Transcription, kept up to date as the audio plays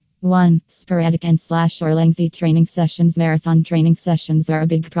1. Sporadic and slash or lengthy training sessions. Marathon training sessions are a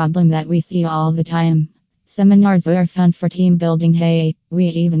big problem that we see all the time. Seminars are fun for team building. Hey, we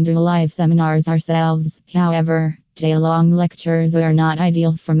even do live seminars ourselves. However, day-long lectures are not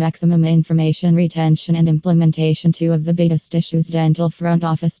ideal for maximum information retention and implementation. Two of the biggest issues dental front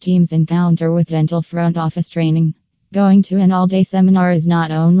office teams encounter with dental front office training. Going to an all-day seminar is not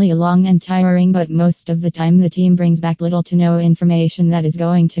only long and tiring, but most of the time the team brings back little to no information that is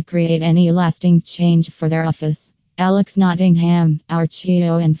going to create any lasting change for their office. Alex Nottingham, our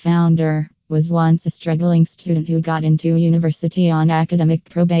CEO and founder, was once a struggling student who got into university on academic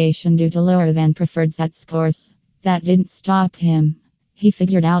probation due to lower than preferred SAT scores. That didn't stop him. He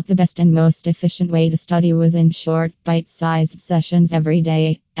figured out the best and most efficient way to study was in short, bite-sized sessions every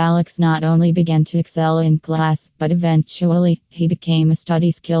day. Alex not only began to excel in class, but eventually, he became a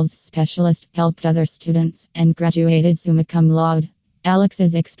study skills specialist, helped other students, and graduated summa cum laude.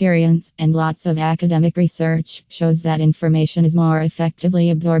 Alex's experience and lots of academic research shows that information is more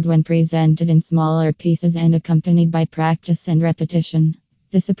effectively absorbed when presented in smaller pieces and accompanied by practice and repetition.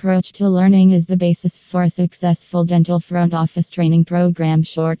 This approach to learning is the basis for a successful dental front office training program.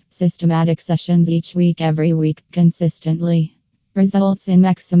 Short, systematic sessions each week, every week, consistently. Results in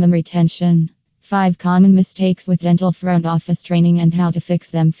maximum retention. 5 common mistakes with dental front office training and how to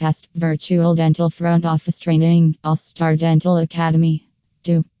fix them fast. Virtual dental front office training. All-Star Dental Academy.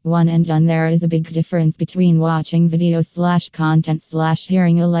 2. One and done. There is a big difference between watching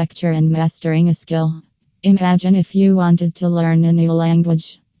video/content/hearing a lecture and mastering a skill. Imagine if you wanted to learn a new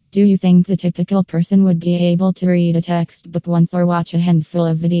language. Do you think the typical person would be able to read a textbook once or watch a handful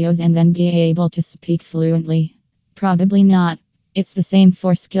of videos and then be able to speak fluently? Probably not. It's the same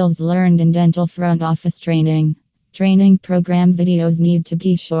for skills learned in dental front office training. Training program videos need to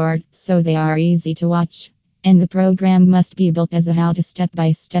be short, so they are easy to watch. And the program must be built as a how-to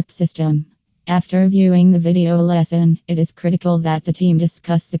step-by-step system. After viewing the video lesson, it is critical that the team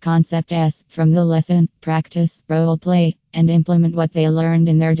discuss the concepts from the lesson, practice, role play, and implement what they learned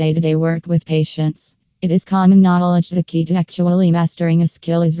in their day-to-day work with patients. It is common knowledge the key to actually mastering a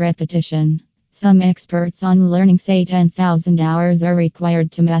skill is repetition. Some experts on learning say 10,000 hours are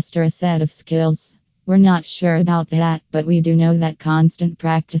required to master a set of skills. We're not sure about that, but we do know that constant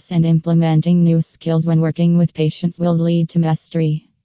practice and implementing new skills when working with patients will lead to mastery.